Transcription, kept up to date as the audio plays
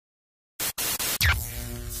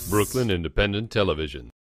Brooklyn Independent Television.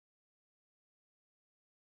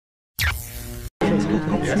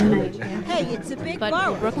 Hey, it's a big But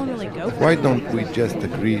bar. will Brooklyn really go for Why it? don't we just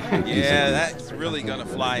agree to disagree? Yeah, that's really gonna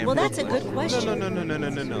fly in Well, that's a Brooklyn. good question.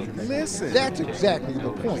 No. Listen. That's exactly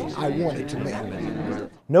the point I wanted to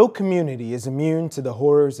make. No community is immune to the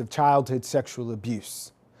horrors of childhood sexual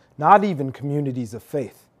abuse, not even communities of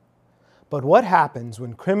faith. But what happens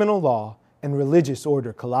when criminal law and religious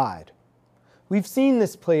order collide? We've seen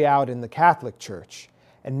this play out in the Catholic Church,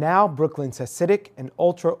 and now Brooklyn's Hasidic and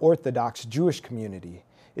Ultra-Orthodox Jewish community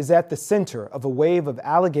is at the center of a wave of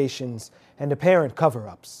allegations and apparent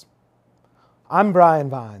cover-ups. I'm Brian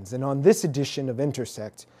Hynes, and on this edition of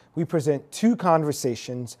Intersect, we present two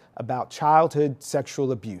conversations about childhood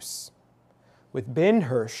sexual abuse. With Ben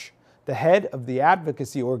Hirsh, the head of the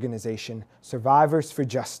advocacy organization Survivors for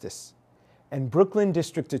Justice, and Brooklyn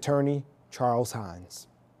District Attorney Charles Hynes.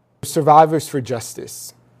 Survivors for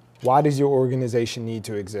Justice, why does your organization need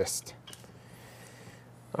to exist?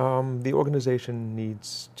 The organization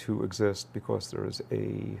needs to exist because there is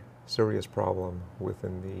a serious problem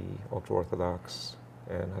within the ultra-Orthodox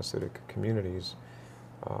and Hasidic communities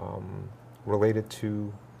related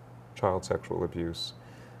to child sexual abuse.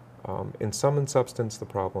 In sum and substance, the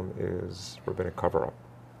problem is rabbinic cover-up.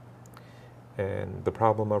 And the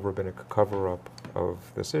problem of rabbinic cover-up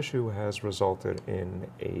of this issue has resulted in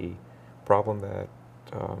a problem that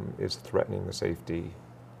is threatening the safety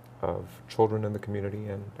of children in the community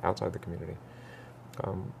and outside the community.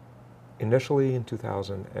 Initially in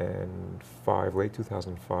 2005, late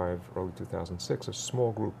 2005, early 2006, a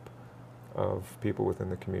small group of people within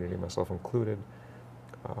the community, myself included,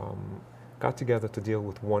 got together to deal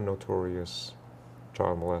with one notorious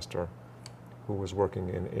child molester who was working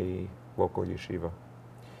in a local yeshiva.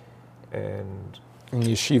 And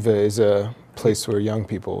yeshiva is a place where young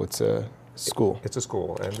people, it's a school. It's a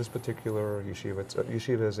school, and this particular yeshiva,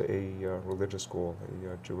 yeshiva is a religious school,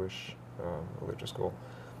 a Jewish religious school.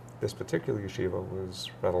 This particular yeshiva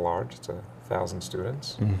was rather large. It's 1,000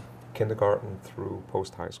 students, kindergarten through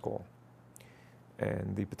post-high school.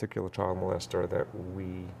 And the particular child molester that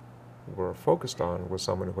we were focused on was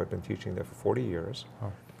someone who had been teaching there for 40 years.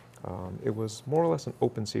 It was more or less an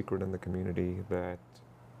open secret in the community that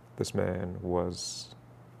this man was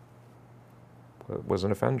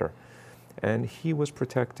an offender. And he was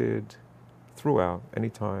protected throughout.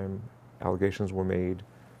 Anytime allegations were made,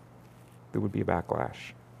 there would be a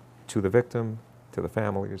backlash to the victim, to the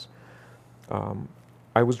families.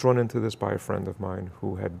 I was drawn into this by a friend of mine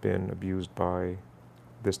who had been abused by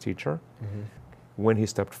this teacher. When he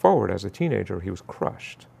stepped forward as a teenager, he was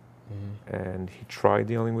crushed. And he tried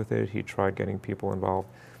dealing with it, he tried getting people involved,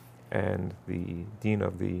 and the dean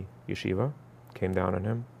of the yeshiva came down on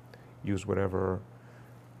him, used whatever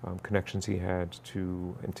connections he had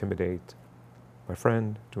to intimidate my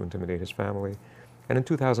friend, to intimidate his family. And in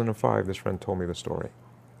 2005, this friend told me the story.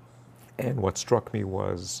 And what struck me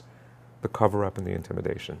was the cover-up and the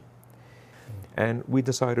intimidation. And we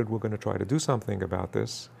decided we're going to try to do something about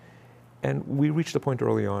this. And we reached a point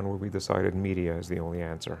early on where we decided media is the only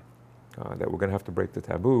answer. That we're going to have to break the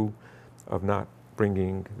taboo of not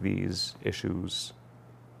bringing these issues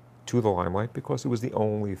to the limelight because it was the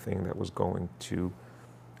only thing that was going to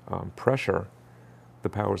pressure the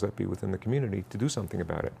powers that be within the community to do something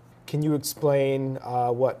about it. Can you explain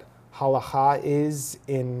what halacha is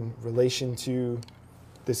in relation to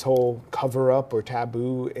this whole cover-up or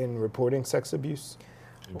taboo in reporting sex abuse?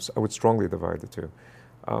 I would strongly divide the two.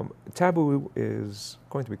 Taboo is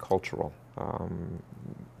going to be cultural,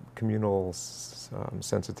 communal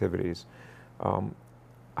sensitivities.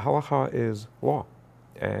 Halacha is law,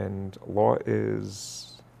 and law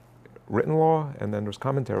is written law, and then there's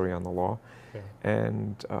commentary on the law. Okay.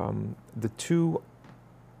 And the two,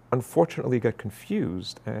 unfortunately, get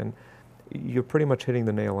confused, and you're pretty much hitting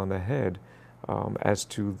the nail on the head as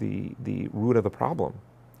to the root of the problem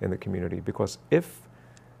in the community. Because if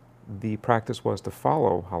the practice was to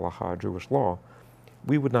follow halacha, Jewish law,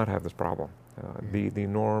 we would not have this problem. The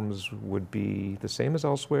norms would be the same as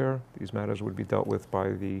elsewhere. These matters would be dealt with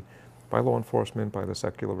by law enforcement, by the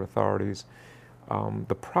secular authorities.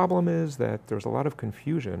 The problem is that there's a lot of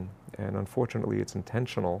confusion, and unfortunately it's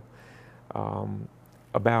intentional,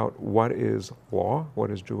 about what is law,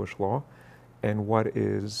 what is Jewish law, and what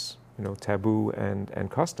is taboo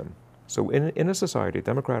and custom. So in a society, a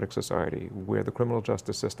democratic society, where the criminal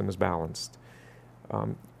justice system is balanced,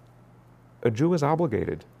 a Jew is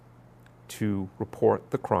obligated to report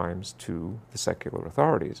the crimes to the secular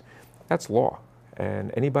authorities. That's law.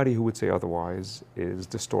 And anybody who would say otherwise is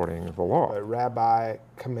distorting the law. Rabbi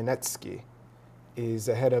Kamenetsky is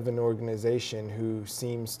a head of an organization who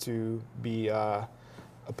seems to be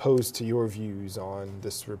opposed to your views on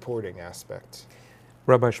this reporting aspect.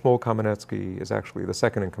 Rabbi Shmuel Kamenetsky is actually the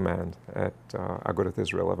second in command at Agudath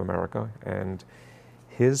Israel of America, and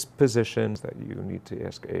his position is that you need to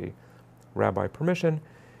ask a rabbi permission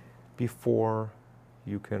before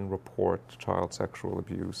you can report child sexual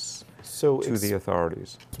abuse to the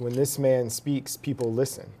authorities. When this man speaks, people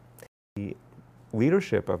listen. The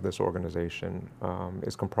leadership of this organization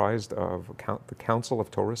is comprised of the Council of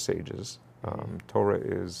Torah Sages. Torah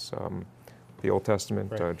is the Old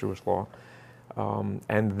Testament Jewish law.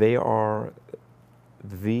 And they are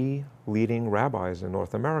the leading rabbis in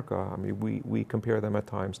North America. I mean, we compare them at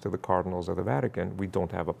times to the cardinals of the Vatican. We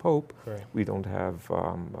don't have a pope, we don't have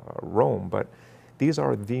Rome, but these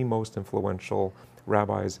are the most influential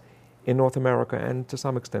rabbis in North America and to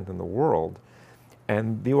some extent in the world.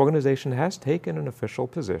 And the organization has taken an official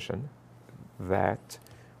position that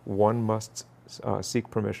one must seek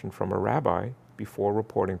permission from a rabbi before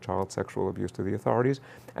reporting child sexual abuse to the authorities.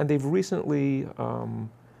 And they've recently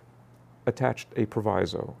attached a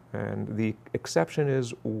proviso. And the exception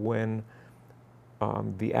is when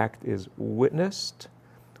the act is witnessed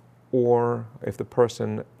or if the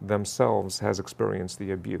person themselves has experienced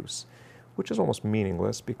the abuse, which is almost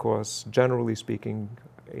meaningless because generally speaking,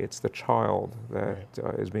 it's the child that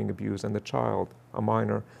is being abused, and the child, a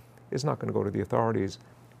minor, is not going to go to the authorities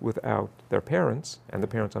without their parents, and the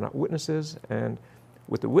parents are not witnesses, and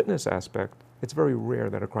with the witness aspect, it's very rare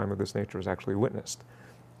that a crime of this nature is actually witnessed.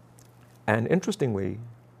 And interestingly,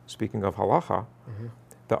 speaking of halacha,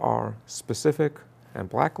 there are specific and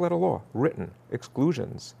black letter law written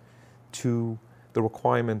exclusions to the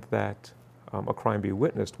requirement that a crime be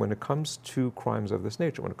witnessed when it comes to crimes of this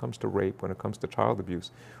nature, when it comes to rape, when it comes to child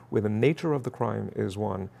abuse, where the nature of the crime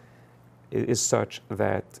is such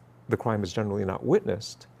that the crime is generally not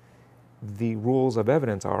witnessed, the rules of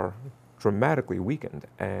evidence are dramatically weakened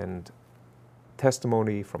and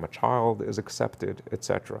testimony from a child is accepted,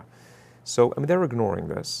 etc. So, I mean, they're ignoring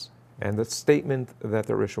this, and the statement that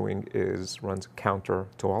they're issuing runs counter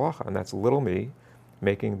to halacha, and that's little me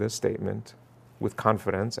making this statement with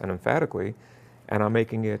confidence and emphatically, and I'm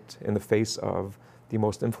making it in the face of the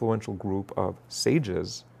most influential group of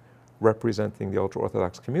sages representing the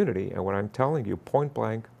ultra-Orthodox community. And what I'm telling you, point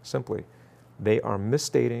blank, simply, they are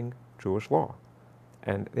misstating Jewish law.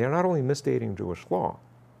 And they are not only misstating Jewish law,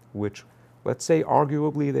 which, let's say,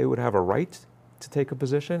 arguably they would have a right to take a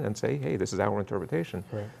position and say, hey, this is our interpretation.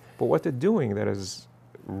 But what they're doing that is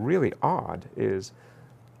really odd is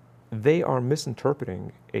they are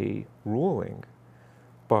misinterpreting a ruling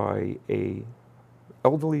by a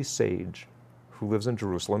elderly sage who lives in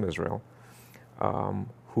Jerusalem, Israel,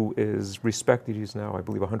 who is respected. He's now, I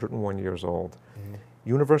believe, 101 years old,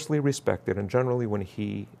 universally respected. And generally, when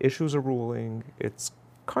he issues a ruling, it's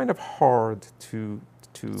kind of hard to.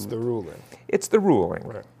 It's the ruling. It's the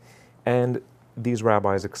ruling, and these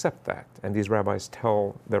rabbis accept that, and these rabbis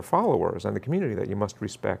tell their followers and the community that you must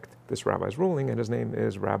respect this rabbi's ruling, and his name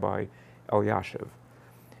is Rabbi Elyashiv.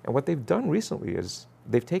 And what they've done recently is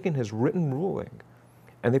they've taken his written ruling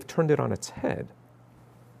and they've turned it on its head.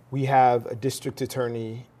 We have a district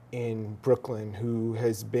attorney in Brooklyn who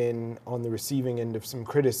has been on the receiving end of some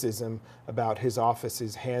criticism about his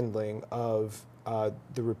office's handling of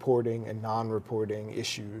the reporting and non-reporting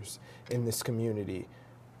issues in this community.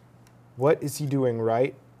 What is he doing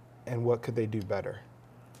right, and what could they do better?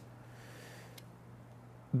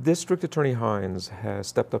 District Attorney Hynes has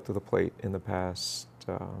stepped up to the plate in the past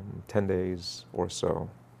 10 days or so,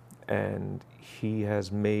 and he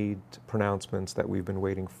has made pronouncements that we've been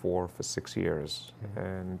waiting for 6 years,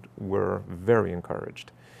 and we're very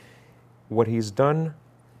encouraged. What he's done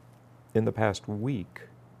in the past week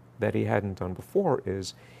that he hadn't done before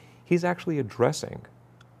is he's actually addressing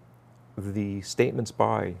the statements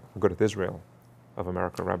by Agudath Israel of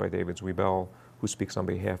America, Rabbi David Zwiebel, who speaks on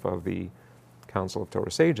behalf of the Council of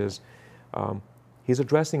Torah Sages. He's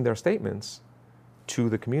addressing their statements to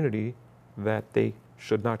the community that they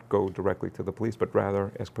should not go directly to the police, but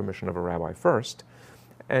rather ask permission of a rabbi first.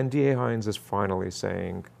 And D.A. Hynes is finally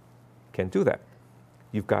saying, can't do that.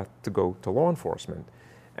 You've got to go to law enforcement.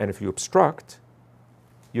 And if you obstruct,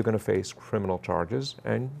 you're going to face criminal charges,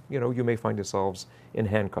 and you may find yourselves in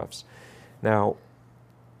handcuffs. Now,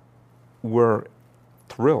 we're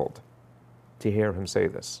thrilled to hear him say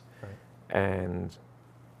this, and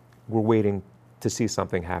we're waiting to see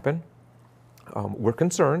something happen. We're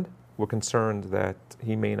concerned that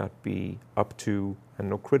he may not be up to, and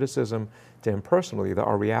no criticism to him personally, there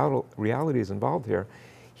are realities involved here.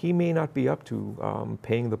 He may not be up to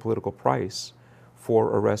paying the political price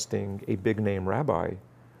for arresting a big-name rabbi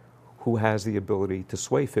who has the ability to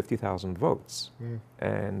sway 50,000 votes.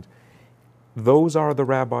 And those are the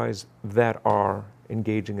rabbis that are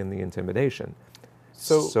engaging in the intimidation.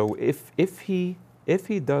 So if he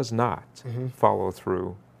does not follow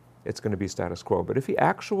through, it's going to be status quo. But if he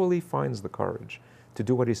actually finds the courage to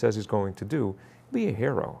do what he says he's going to do, he'll be a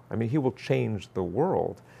hero. I mean, he will change the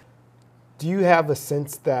world. Do you have a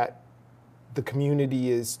sense that the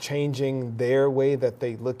community is changing their way that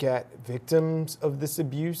they look at victims of this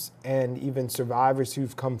abuse and even survivors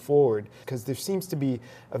who've come forward? Because there seems to be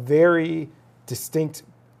a very distinct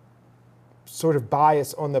sort of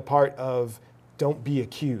bias on the part of don't be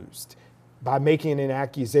accused. By making an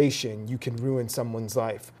accusation, you can ruin someone's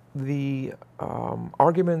life. The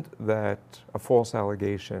argument that a false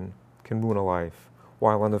allegation can ruin a life,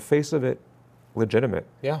 while on the face of it legitimate,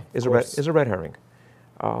 is a red herring,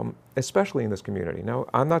 especially in this community. Now,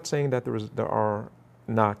 I'm not saying that there are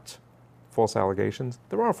not false allegations.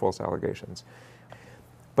 There are false allegations.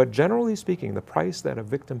 But generally speaking, the price that a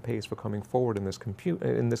victim pays for coming forward in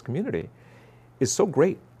this community is so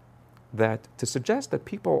great that to suggest that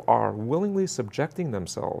people are willingly subjecting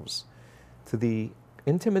themselves to the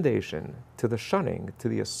intimidation, to the shunning, to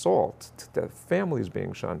the assault, to the families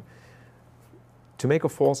being shunned, to make a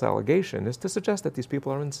false allegation is to suggest that these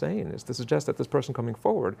people are insane, is to suggest that this person coming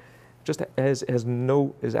forward just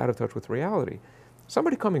is out of touch with reality.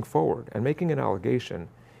 Somebody coming forward and making an allegation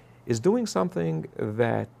is doing something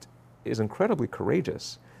that is incredibly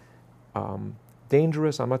courageous,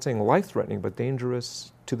 dangerous, I'm not saying life-threatening, but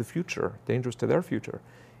dangerous to the future, dangerous to their future.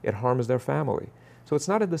 It harms their family. So it's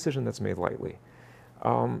not a decision that's made lightly.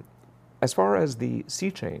 As far as the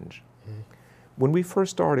sea change, when we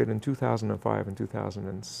first started in 2005 and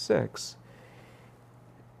 2006,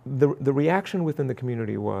 the reaction within the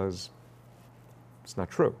community was, it's not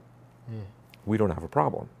true. We don't have a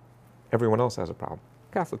problem. Everyone else has a problem.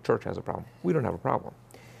 Catholic Church has a problem. We don't have a problem.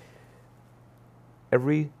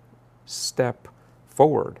 Every step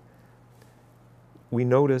forward, we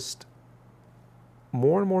noticed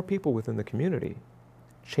more and more people within the community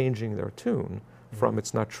changing their tune from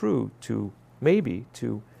it's not true to maybe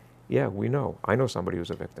to, yeah, we know. I know somebody who's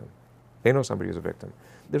a victim. They know somebody who's a victim.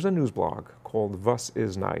 There's a news blog called Was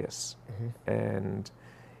is Nayas, and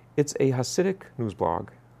it's a Hasidic news blog.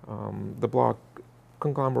 The blog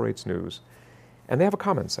conglomerates news, and they have a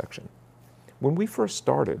comment section. When we first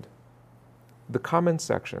started, the comment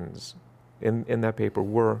sections in that paper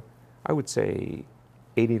were, I would say,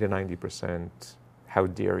 80 to 90%, how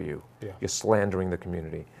dare you? Yeah. You're slandering the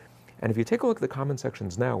community. And if you take a look at the comment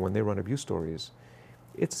sections now when they run abuse stories,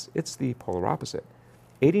 it's the polar opposite.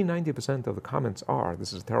 80, 90% of the comments are,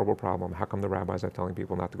 this is a terrible problem, how come the rabbis are telling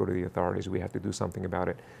people not to go to the authorities, we have to do something about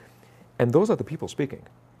it. And those are the people speaking.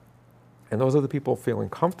 And those are the people feeling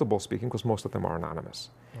comfortable speaking because most of them are anonymous.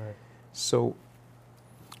 Right. So,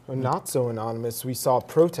 not so anonymous. We saw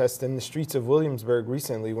protests in the streets of Williamsburg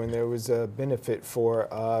recently when there was a benefit for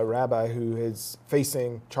a rabbi who is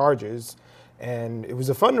facing charges, and it was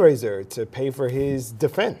a fundraiser to pay for his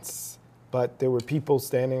defense. But there were people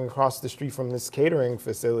standing across the street from this catering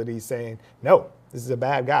facility saying, no, this is a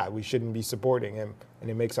bad guy. We shouldn't be supporting him, and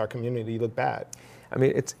it makes our community look bad. I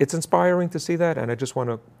mean, it's inspiring to see that, and I just want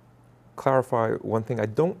to clarify one thing. I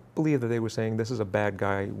don't believe that they were saying this is a bad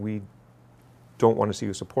guy, we don't want to see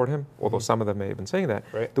you support him, although some of them may have been saying that.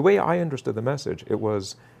 Right. The way I understood the message, it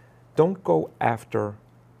was, don't go after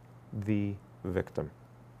the victim.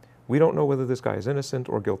 We don't know whether this guy is innocent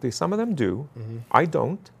or guilty. Some of them do. I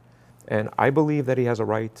don't. And I believe that he has a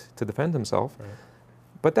right to defend himself. Right.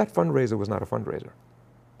 But that fundraiser was not a fundraiser.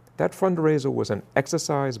 That fundraiser was an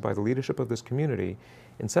exercise by the leadership of this community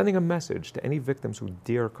in sending a message to any victims who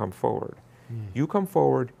dare come forward. You come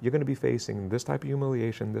forward, you're going to be facing this type of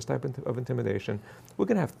humiliation, this type of intimidation. We're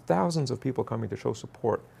going to have thousands of people coming to show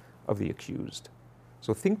support of the accused.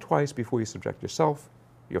 So think twice before you subject yourself,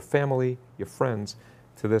 your family, your friends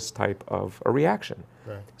to this type of a reaction.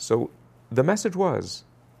 Right. So the message was,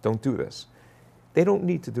 don't do this. They don't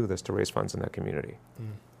need to do this to raise funds in that community.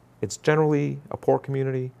 It's generally a poor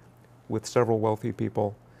community with several wealthy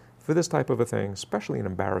people. For this type of a thing, especially an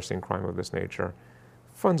embarrassing crime of this nature,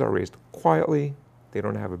 funds are raised quietly. They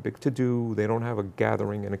don't have a big to-do. They don't have a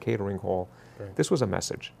gathering in a catering hall. Right. This was a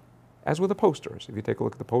message. As with the posters. If you take a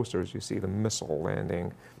look at the posters, you see the missile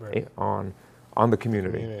landing on the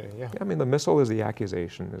community. Yeah. I mean, the missile is the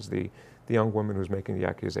accusation, is the young woman who's making the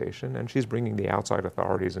accusation, and she's bringing the outside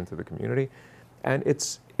authorities into the community. And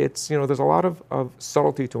it's there's a lot of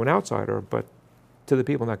subtlety to an outsider, but to the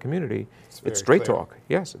people in that community, it's straight clear. talk.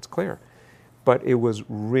 Yes, it's clear. But it was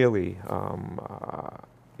really,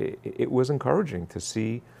 it was encouraging to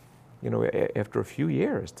see, after a few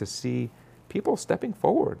years, to see people stepping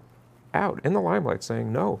forward out in the limelight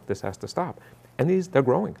saying, no, this has to stop. And they're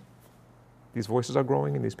growing. These voices are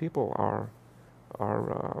growing, and these people are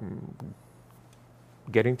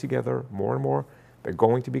getting together more and more. They're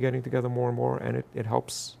going to be getting together more and more, and it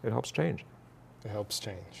helps change. It helps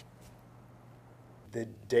change. The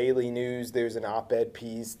Daily News, there's an op-ed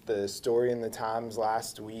piece, the story in the Times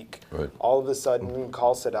last week. Right. All of a sudden,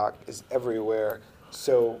 Kol Sadak is everywhere.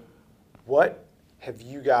 So what have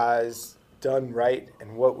you guys done right,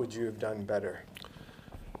 and what would you have done better?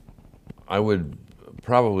 I would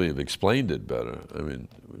probably have explained it better. I mean,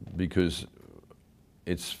 because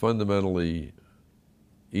it's fundamentally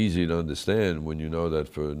easy to understand when you know that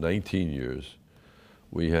for 19 years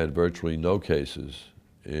we had virtually no cases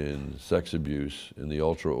in sex abuse in the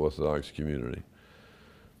ultra-Orthodox community,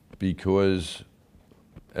 because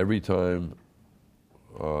every time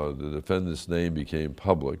the defendant's name became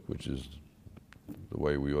public, which is the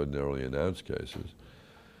way we ordinarily announce cases,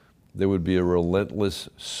 there would be a relentless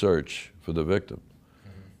search for the victim.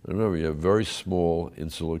 Mm-hmm. Remember, you have a very small,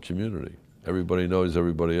 insular community. Everybody knows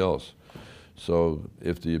everybody else. So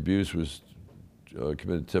if the abuse was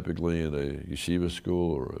committed typically in a yeshiva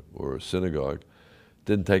school or a synagogue, it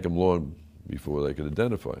didn't take them long before they could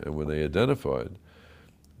identify. And when they identified,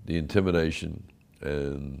 the intimidation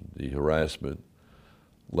and the harassment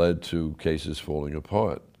led to cases falling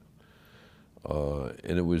apart.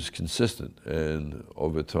 And it was consistent. And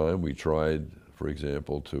over time, we tried, for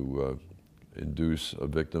example, to induce a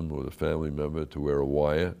victim or the family member to wear a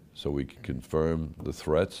wire so we could confirm the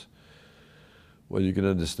threats. Well, you can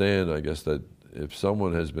understand, I guess, that if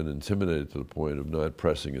someone has been intimidated to the point of not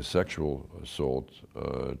pressing a sexual assault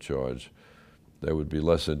charge, they would be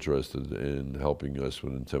less interested in helping us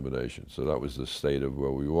with intimidation. So that was the state of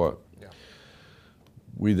where we were. Yeah.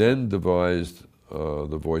 We then devised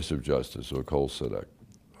the Voice of Justice, or Kol Sadak,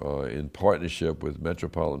 in partnership with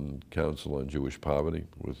Metropolitan Council on Jewish Poverty,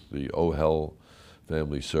 with the OHEL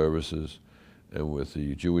Family Services, and with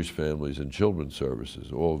the Jewish Families and Children's Services,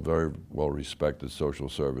 all very well-respected social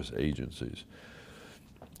service agencies.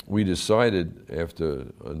 We decided, after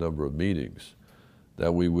a number of meetings,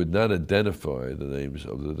 that we would not identify the names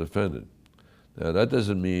of the defendant. Now, that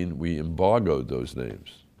doesn't mean we embargoed those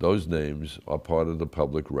names. Those names are part of the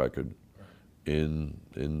public record in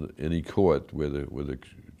any court where the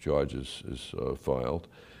charge is filed.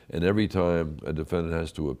 And every time a defendant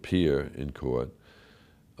has to appear in court,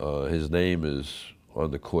 his name is on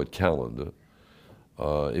the court calendar.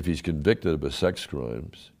 If he's convicted of a sex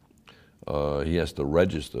crimes, he has to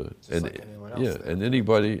register. Just and like anyone else. Yeah, and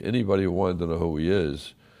anybody who wanted to know who he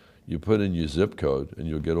is, you put in your zip code, and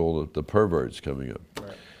you'll get all the perverts coming up.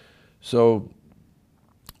 Right. So,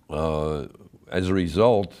 as a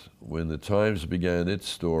result, when the Times began its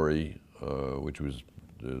story, which was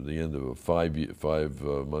the end of a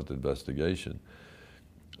five-month investigation,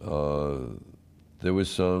 there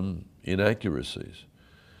was some inaccuracies.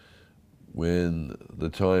 When the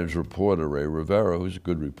Times reporter, Ray Rivera, who's a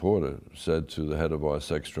good reporter, said to the head of our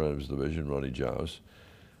sex crimes division, Ronnie Joust,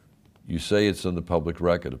 "You say it's on the public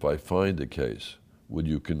record. If I find a case, would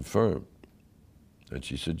you confirm?" And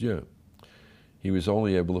she said, yeah. He was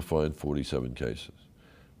only able to find 47 cases.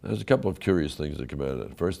 There's a couple of curious things that come out of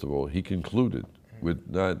that. First of all, he concluded, with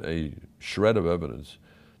not a shred of evidence,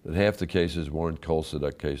 that half the cases weren't Kol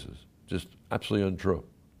Sadak cases. Just absolutely untrue,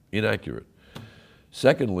 inaccurate.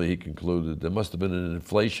 Secondly, he concluded there must have been an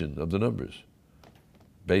inflation of the numbers.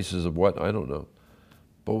 Basis of what? I don't know.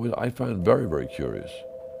 But what I find very, very curious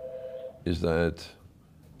is that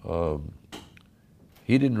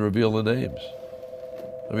he didn't reveal the names.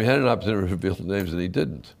 I mean, he had an opportunity to reveal the names, and he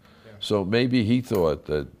didn't. Yeah. So maybe he thought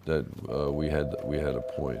that we had a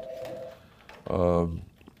point.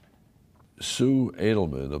 Sue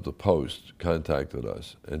Edelman of the Post contacted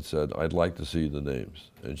us and said, "I'd like to see the names."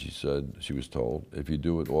 And she said, she was told, "If you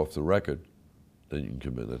do it off the record, then you can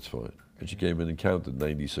come in, that's fine." And she came in and counted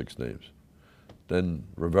 96 names. Then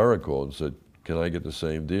Rivera called and said, "Can I get the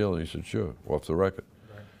same deal?" And he said, "Sure, off the record."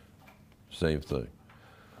 Right. Same thing.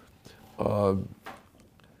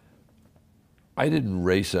 I didn't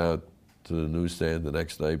race out to the newsstand the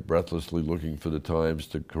next night breathlessly looking for the Times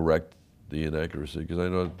to correct the inaccuracy, because I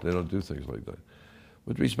know they don't do things like that.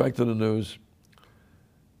 With respect to the news,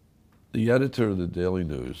 the editor of the Daily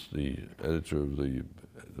News, the editor of the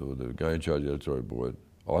guy in charge of the editorial board,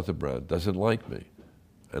 Arthur Brown, doesn't like me,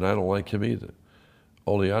 and I don't like him either.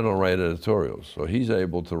 Only I don't write editorials, so he's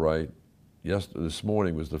able to write. This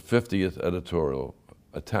morning was the 50th editorial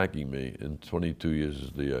attacking me in 22 years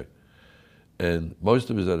as DA. And most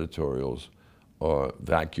of his editorials are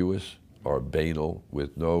vacuous, are banal,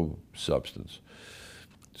 with no substance.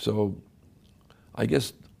 So I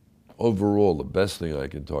guess overall, the best thing I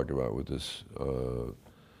can talk about with this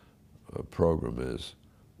program is,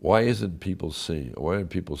 why aren't people seeing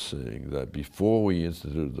that before we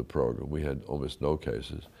instituted the program, we had almost no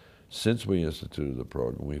cases. Since we instituted the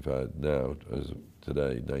program, we've had now, as of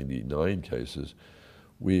today, 99 cases.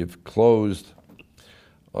 We've closed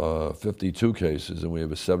 52 cases, and we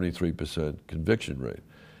have a 73% conviction rate.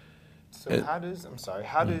 So how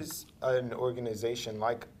does an organization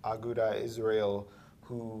like Aguda Israel,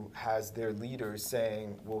 who has their leaders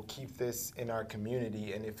saying, we'll keep this in our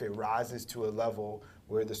community, and if it rises to a level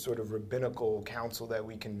where the sort of rabbinical council that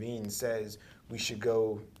we convene says we should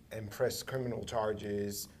go and press criminal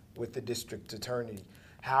charges with the district attorney,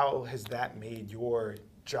 how has that made your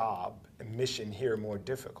job and mission here more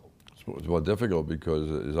difficult? It's more difficult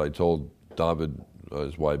because, as I told David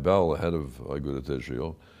Zweibel, the head of Agudat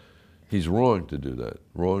Israel, he's wrong to do that,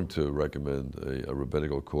 wrong to recommend a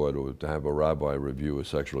rabbinical court or to have a rabbi review a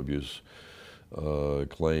sexual abuse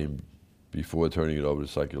claim before turning it over to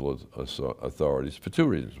secular authorities for two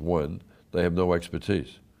reasons. One, they have no expertise.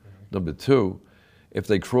 Mm-hmm. Number two, if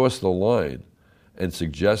they cross the line and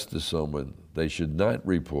suggest to someone they should not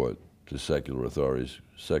report to secular authorities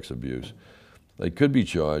sex abuse, they could be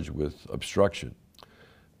charged with obstruction.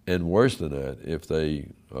 And worse than that, if they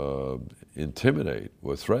intimidate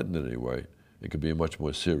or threaten in any way, it could be a much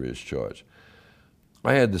more serious charge.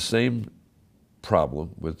 I had the same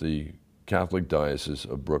problem with the Catholic Diocese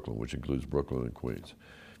of Brooklyn, which includes Brooklyn and Queens.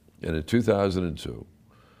 And in 2002,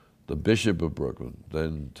 the Bishop of Brooklyn,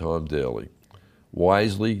 then Tom Daly,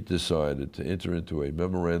 wisely decided to enter into a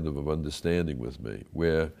memorandum of understanding with me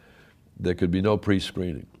where there could be no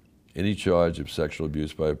pre-screening. Any charge of sexual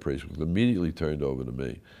abuse by a priest was immediately turned over to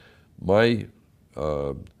me. My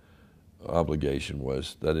obligation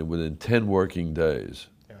was that within 10 working days,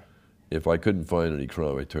 if I couldn't find any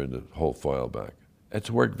crime, I turned the whole file back. It's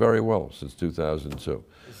worked very well since 2002.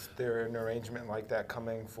 Is there an arrangement like that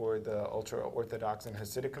coming for the Ultra-Orthodox and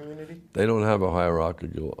Hasidic community? They don't have a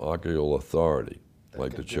hierarchical authority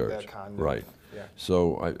like the church. Right. Yeah.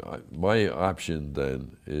 So my option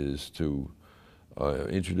then is to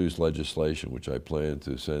introduce legislation, which I plan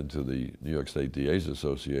to send to the New York State DA's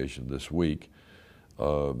Association this week,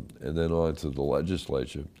 and then on to the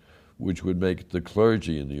legislature, which would make the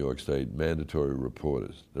clergy in New York State mandatory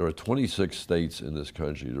reporters. There are 26 states in this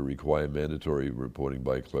country that require mandatory reporting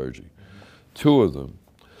by clergy. Mm-hmm. Two of them,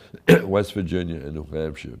 West Virginia and New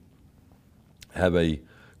Hampshire, have a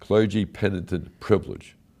clergy penitent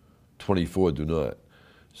privilege. 24 do not.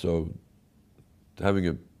 So having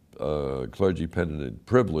a clergy penitent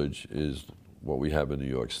privilege is what we have in New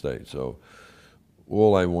York State. So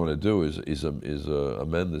all I want to do is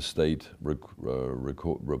amend the state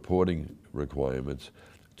reporting requirements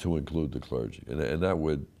to include the clergy, and that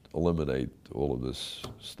would eliminate all of this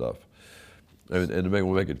stuff. And to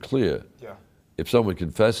make it clear, if someone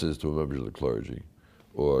confesses to a member of the clergy,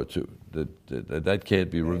 or to that can't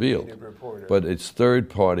be revealed, but it's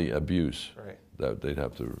third-party abuse that they'd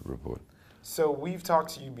have to report. So we've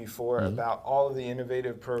talked to you before about all of the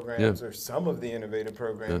innovative programs, or some of the innovative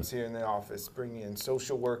programs here in the office, bringing in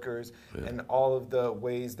social workers and all of the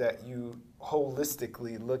ways that you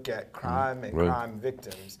holistically look at crime and crime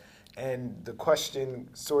victims. And the question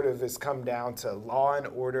sort of has come down to law and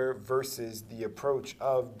order versus the approach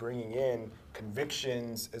of bringing in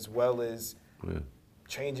convictions as well as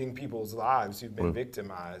changing people's lives who've been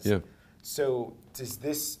victimized. Yeah. So does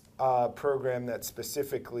this program that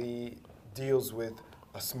specifically deals with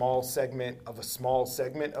a small segment of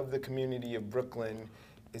the community of Brooklyn,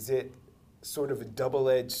 is it sort of a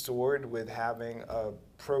double-edged sword with having a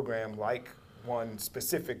program like one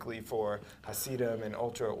specifically for Hasidim and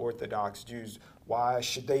Ultra-Orthodox Jews? Why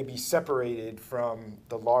should they be separated from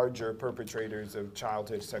the larger perpetrators of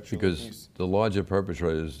childhood sexual abuse? Because the larger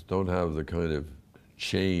perpetrators don't have the kind of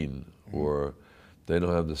chain, or they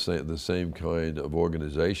don't have the same kind of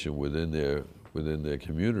organization within their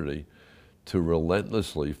community to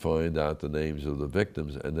relentlessly find out the names of the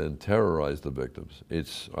victims and then terrorize the victims.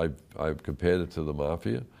 I've compared it to the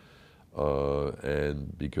mafia,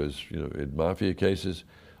 and because in mafia cases,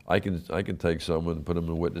 I can take someone and put them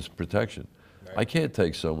in witness protection. Right. I can't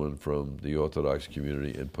take someone from the Orthodox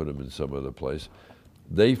community and put them in some other place.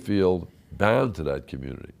 They feel bound to that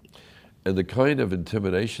community, and the kind of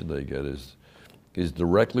intimidation they get is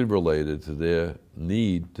directly related to their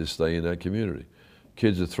need to stay in that community.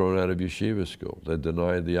 Kids are thrown out of yeshiva school. They're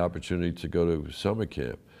denied the opportunity to go to summer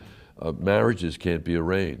camp. Marriages can't be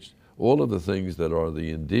arranged. All of the things that are the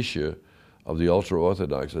indicia of the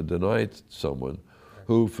ultra-Orthodox are denied someone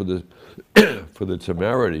who, for the for the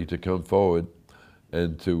temerity to come forward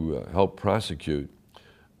and to help prosecute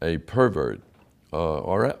a pervert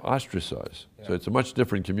or ostracize. Yeah. So it's a much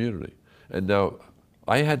different community. And now,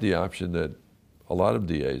 I had the option that a lot of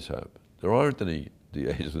DAs have. There aren't any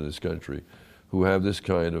DAs in this country who have this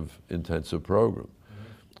kind of intensive program. Mm-hmm.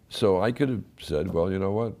 So I could have said, well, you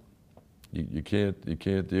know what? You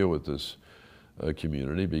can't deal with this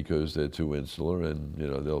community because they're too insular, and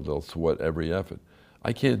they'll thwart every effort.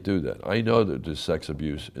 I can't do that. I know that there's sex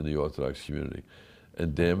abuse in the Orthodox community,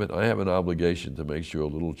 and damn it, I have an obligation to make sure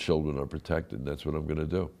little children are protected, and that's what I'm going to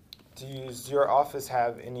do. Does your office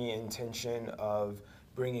have any intention of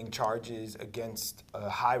bringing charges against a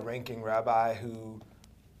high-ranking rabbi who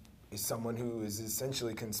is someone who is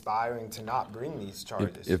essentially conspiring to not bring these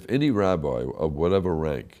charges? If any rabbi of whatever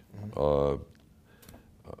rank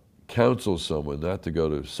counsels someone not to go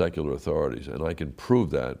to secular authorities, and I can prove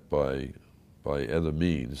that by other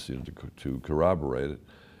means to corroborate it,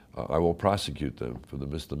 I will prosecute them for the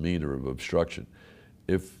misdemeanor of obstruction.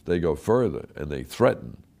 If they go further and they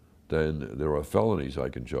threaten, then there are felonies I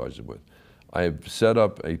can charge them with. I have set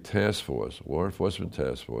up a task force, law enforcement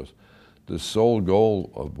task force, the sole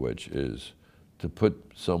goal of which is to put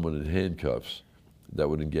someone in handcuffs that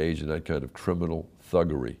would engage in that kind of criminal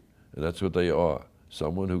thuggery. And that's what they are.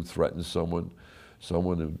 Someone who threatens someone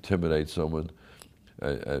who intimidates someone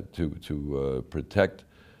to protect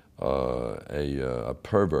a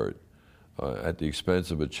pervert at the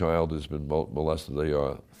expense of a child who's been molested. They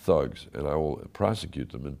are thugs, and I will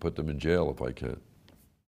prosecute them and put them in jail if I can.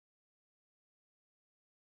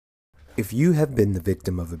 If you have been the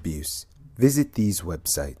victim of abuse, visit these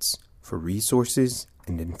websites for resources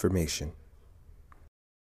and information.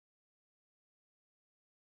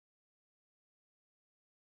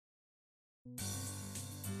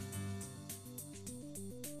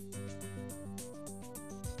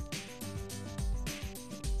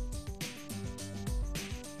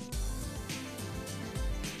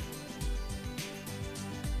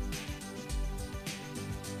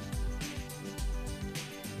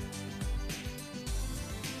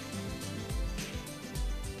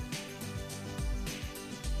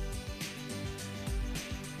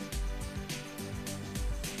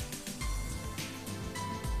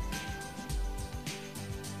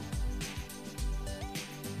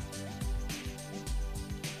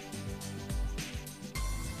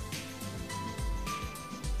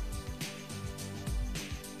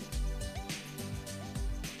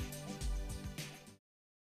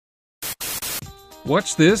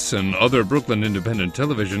 Watch this and other Brooklyn Independent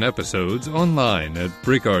Television episodes online at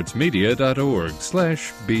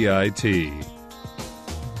breakartsmedia.org/BIT.